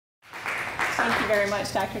you very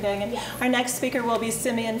much, Dr. Dagan. Our next speaker will be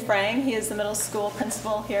Simeon Frang. He is the middle school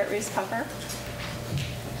principal here at Reeths-Puffer.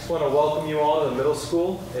 Just want to welcome you all to the middle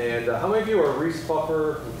school. And how many of you are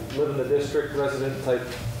Reeths-Puffer, live in the district, resident type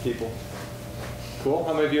people? Cool.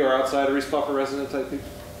 How many of you are outside of Reeths-Puffer, resident type people?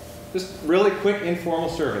 Just really quick informal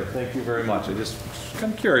survey. Thank you very much.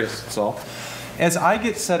 I'm curious, that's all. As I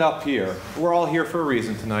get set up here, we're all here for a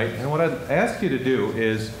reason tonight, and what I'd ask you to do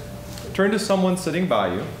is turn to someone sitting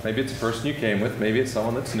by you. Maybe it's a person you came with, maybe it's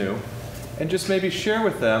someone that's new, and just maybe share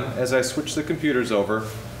with them, as I switch the computers over,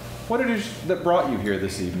 what it is that brought you here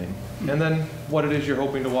this evening, and then what it is you're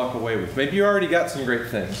hoping to walk away with. Maybe you already got some great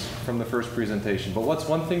things from the first presentation, but what's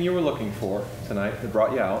one thing you were looking for tonight that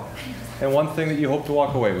brought you out, and one thing that you hope to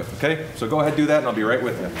walk away with, okay? So go ahead and do that, and I'll be right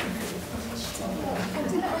with you.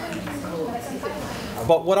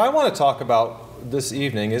 But what I want to talk about this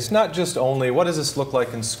evening is not just only what does this look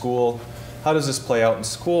like in school, how does this play out in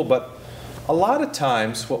school, but a lot of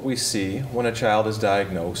times what we see when a child is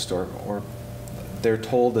diagnosed or they're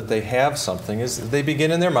told that they have something is they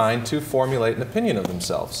begin in their mind to formulate an opinion of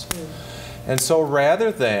themselves. And so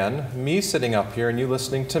rather than me sitting up here and you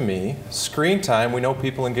listening to me, screen time, we know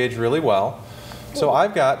people engage really well, so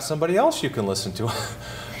I've got somebody else you can listen to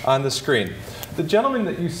on the screen. The gentleman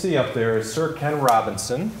that you see up there is Sir Ken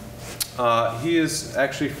Robinson. He is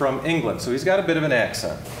actually from England, so he's got a bit of an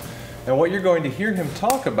accent. And what you're going to hear him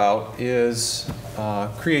talk about is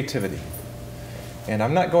creativity. And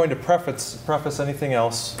I'm not going to preface anything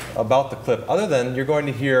else about the clip other than you're going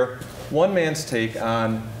to hear one man's take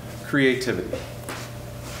on creativity.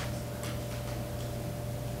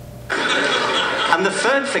 And the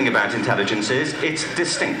third thing about intelligence is it's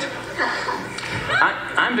distinct.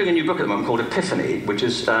 I'm doing a new book at the moment called Epiphany, which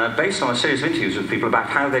is based on a series of interviews with people about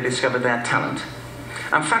how they discovered their talent.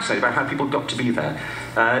 I'm fascinated by how people got to be there.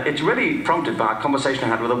 It's really prompted by a conversation I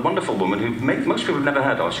had with a wonderful woman who most people have never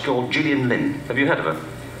heard of. She's called Gillian Lynn. Have you heard of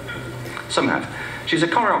her? Some have. She's a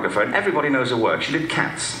choreographer and everybody knows her work. She did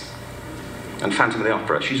Cats and Phantom of the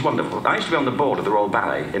Opera. She's wonderful. I used to be on the board of the Royal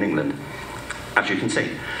Ballet in England, as you can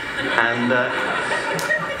see. And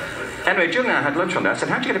anyway, Gillian and I had lunch one day. I said,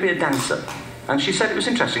 how'd you get to be a dancer? And she said it was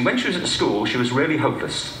interesting. When she was at school, she was really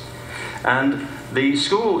hopeless. And the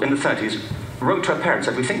school in the 30s wrote to her parents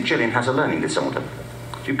and said, we think Gillian has a learning disorder.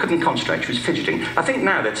 She couldn't concentrate, she was fidgeting. I think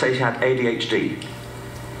now they'd say she had ADHD.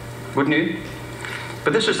 Wouldn't you?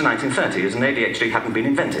 But this was the 1930s and ADHD hadn't been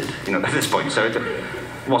invented, you know, at this point, so it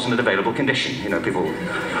wasn't an available condition. You know, people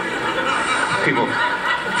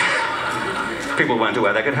weren't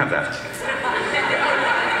aware they could have that.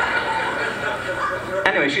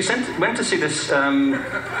 Anyway, she went to see this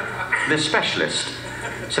specialist.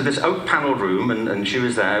 So this oak-panelled room, and she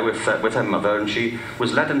was there with her mother, and she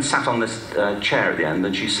was led and sat on this chair at the end,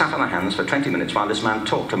 and she sat on her hands for 20 minutes while this man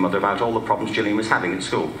talked to her mother about all the problems Gillian was having at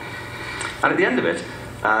school. And at the end of it,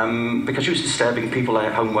 because she was disturbing people,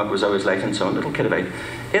 her homework was always late and so on, little kid of 8,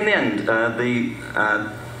 in the end,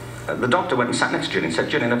 the doctor went and sat next to Gillian and said,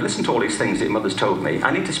 Gillian, I've listened to all these things that your mother's told me.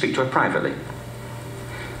 I need to speak to her privately.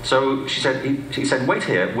 So she said, wait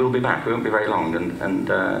here, we'll be back, we won't be very long, and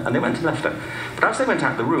they went and left her. But as they went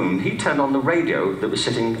out the room, he turned on the radio that was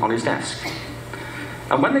sitting on his desk.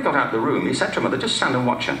 And when they got out the room, he said to her mother, just stand and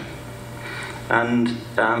watch her. And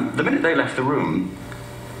the minute they left the room,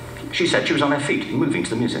 she said she was on her feet, moving to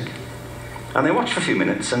the music. And they watched for a few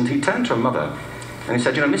minutes, and he turned to her mother, and he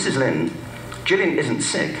said, you know, Mrs. Lynn, Gillian isn't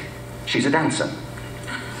sick, she's a dancer.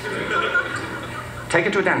 Take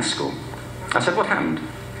her to a dance school. I said, what happened?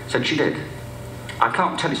 Said she did. I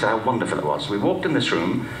can't tell you how wonderful it was. We walked in this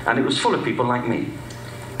room and it was full of people like me.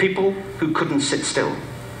 People who couldn't sit still.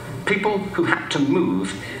 People who had to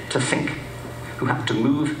move to think. Who had to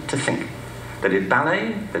move to think. They did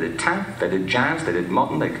ballet, they did tap, they did jazz, they did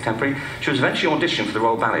modern, they did contemporary. She was eventually auditioned for the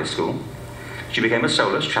Royal Ballet School. She became a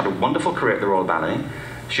soloist, she had a wonderful career at the Royal Ballet.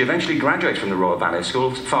 She eventually graduated from the Royal Ballet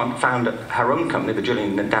School, found her own company, the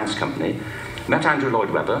Gillian Dance Company, met Andrew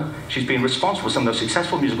Lloyd Webber. She's been responsible for some of the most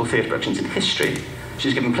successful musical theatre productions in history.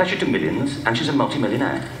 She's given pleasure to millions, and she's a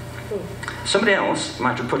multi-millionaire. Somebody else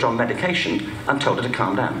might have put her on medication and told her to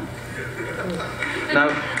calm down. Now,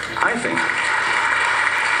 I think...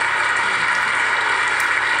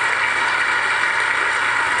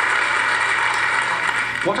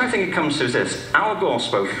 What I think it comes to is this. Al Gore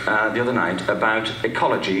spoke the other night about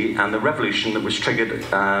ecology and the revolution that was triggered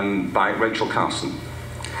by Rachel Carson.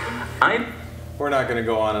 We're not going to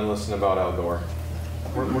go on and listen about Al Gore.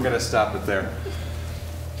 We're going to stop it there.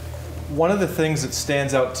 One of the things that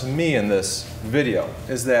stands out to me in this video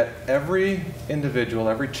is that every individual,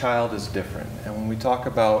 every child is different. And when we talk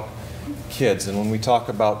about kids and when we talk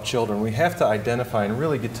about children, we have to identify and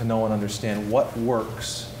really get to know and understand what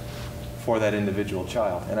works for that individual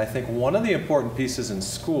child. And I think one of the important pieces in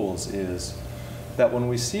schools is that when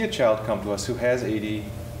we see a child come to us who has ADD,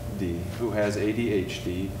 who has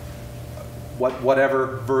ADHD,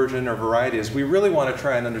 whatever version or variety is, we really want to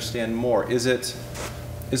try and understand more. Is it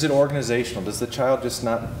organizational? Does the child just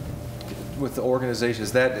not, with the organization,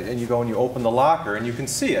 is that, and you go and you open the locker and you can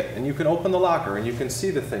see it, and you can open the locker and you can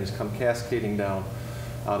see the things come cascading down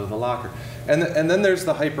out of the locker. And then there's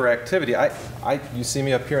the hyperactivity. You see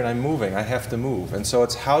me up here and I'm moving, I have to move. And so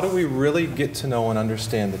it's how do we really get to know and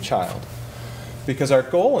understand the child? Because our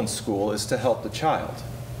goal in school is to help the child.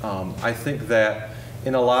 I think that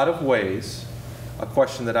in a lot of ways, a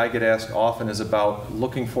question that I get asked often is about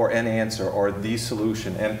looking for an answer or the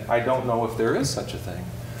solution, and I don't know if there is such a thing.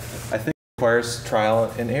 I think it requires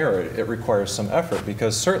trial and error. It requires some effort,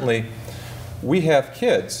 because certainly we have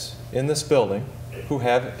kids in this building who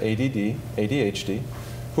have ADD, ADHD,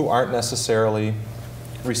 who aren't necessarily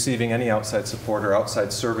receiving any outside support or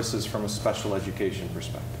outside services from a special education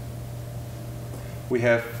perspective. We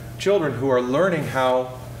have children who are learning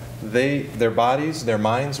how their bodies, their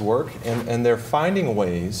minds work, and they're finding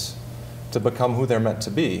ways to become who they're meant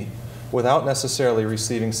to be without necessarily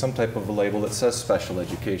receiving some type of a label that says special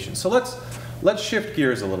education. So let's shift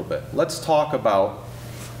gears a little bit. Let's talk about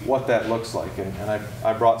what that looks like. And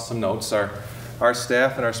I brought some notes. Our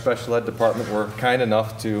staff and our special ed department were kind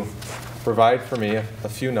enough to provide for me a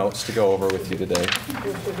few notes to go over with you today.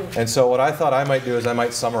 And so what I thought I might do is I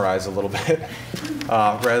might summarize a little bit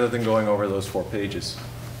rather than going over those 4 pages.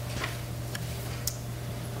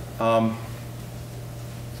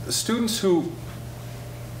 Students who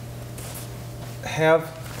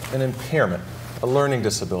have an impairment, a learning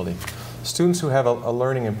disability, students who have a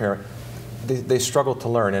learning impairment, they struggle to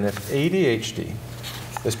learn. And if ADHD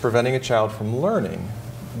is preventing a child from learning,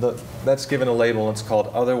 that's given a label and it's called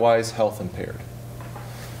otherwise health impaired.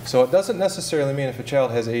 So it doesn't necessarily mean if a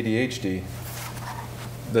child has ADHD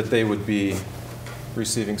that they would be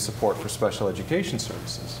receiving support for special education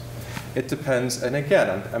services. It depends, and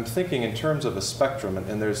again, I'm thinking in terms of a spectrum,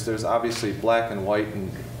 and there's obviously black and white,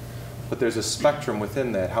 but there's a spectrum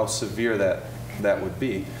within that, how severe that would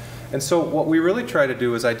be. And so what we really try to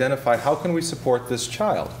do is identify how can we support this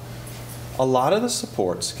child. A lot of the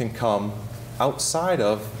supports can come outside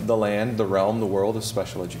of the land, the realm, the world of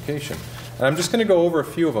special education. And I'm just going to go over a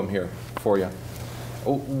few of them here for you.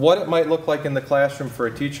 What it might look like in the classroom for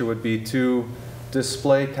a teacher would be to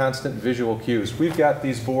display constant visual cues. We've got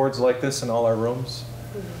these boards like this in all our rooms.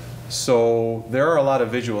 So there are a lot of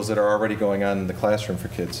visuals that are already going on in the classroom for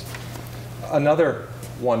kids. Another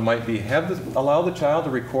one might be allow the child to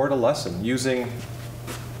record a lesson using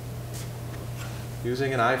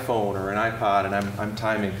an iPhone or an iPod, and I'm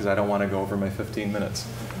timing because I don't want to go over my 15 minutes.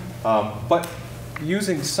 But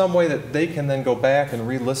using some way that they can then go back and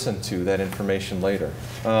re-listen to that information later.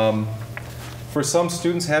 For some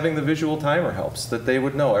students, having the visual timer helps, that they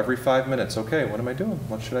would know every 5 minutes, okay, what am I doing?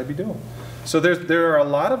 What should I be doing? So there are a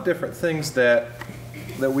lot of different things that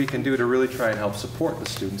we can do to really try and help support the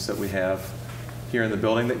students that we have here in the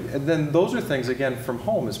building. And then those are things, again, from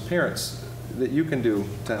home as parents that you can do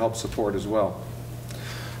to help support as well.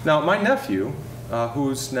 Now, my nephew,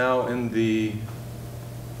 who's now in the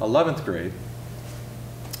 11th grade,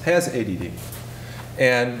 has ADD.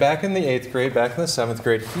 And back in the 8th grade, back in the 7th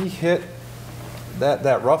grade, he hit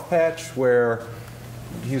that rough patch where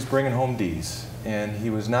he was bringing home D's and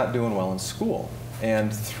he was not doing well in school.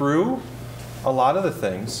 And through a lot of the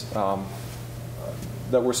things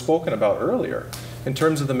that were spoken about earlier, in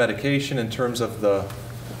terms of the medication, in terms of the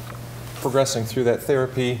progressing through that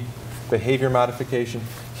therapy, behavior modification,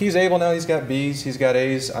 he's able now, he's got B's, he's got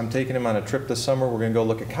A's. I'm taking him on a trip this summer. We're going to go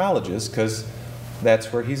look at colleges because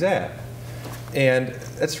that's where he's at. And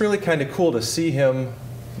it's really kind of cool to see him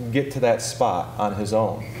get to that spot on his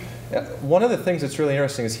own. One of the things that's really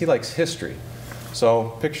interesting is he likes history.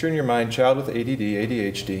 So picture in your mind, child with ADD,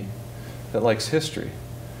 ADHD that likes history.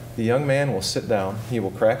 The young man will sit down, he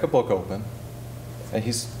will crack a book open, and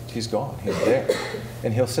he's gone, he's there.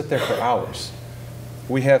 And he'll sit there for hours.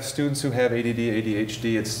 We have students who have ADD,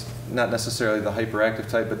 ADHD, it's not necessarily the hyperactive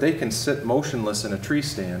type, but they can sit motionless in a tree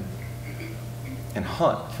stand and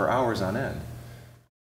hunt for hours on end.